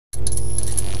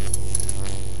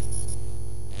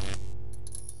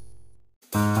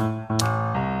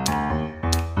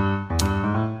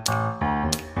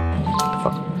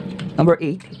Number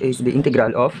 8 is the integral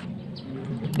of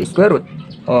the square root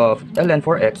of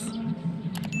ln4x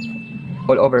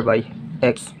all over by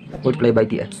x multiplied by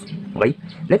dx. Okay,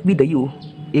 let be the u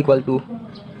equal to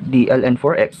the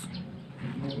ln4x.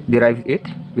 Derive it.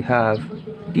 We have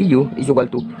du is equal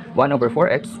to 1 over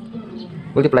 4x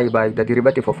multiplied by the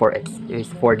derivative of 4x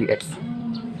is 4dx.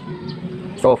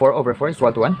 So 4 over 4 is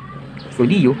equal to 1. So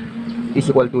du is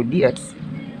equal to dx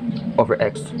over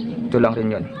x. Ito lang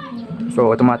rin yun. So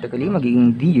automatically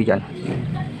magiging du yan.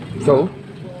 So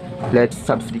let's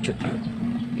substitute.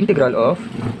 Integral of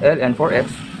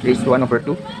ln4x raised to 1 over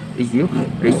 2 is u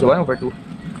raised to 1 over 2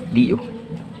 du.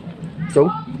 So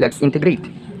let's integrate.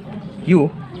 U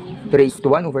raised to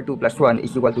 1 over 2 plus 1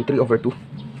 is equal to 3 over 2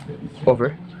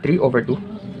 over 3 over 2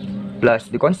 plus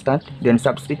the constant, then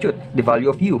substitute the value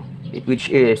of u, which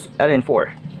is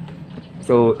ln4.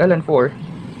 So ln4x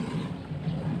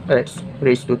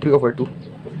raised to 3 over 2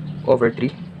 over 3.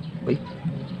 Okay,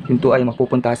 yung 2 ay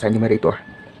mapupunta sa numerator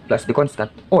plus the constant,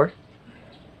 or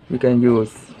we can use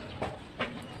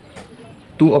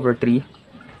 2 over 3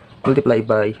 multiplied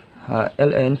by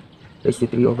ln raised to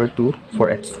 3 over 2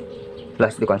 4x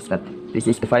plus the constant. This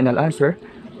is the final answer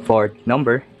for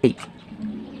number 8.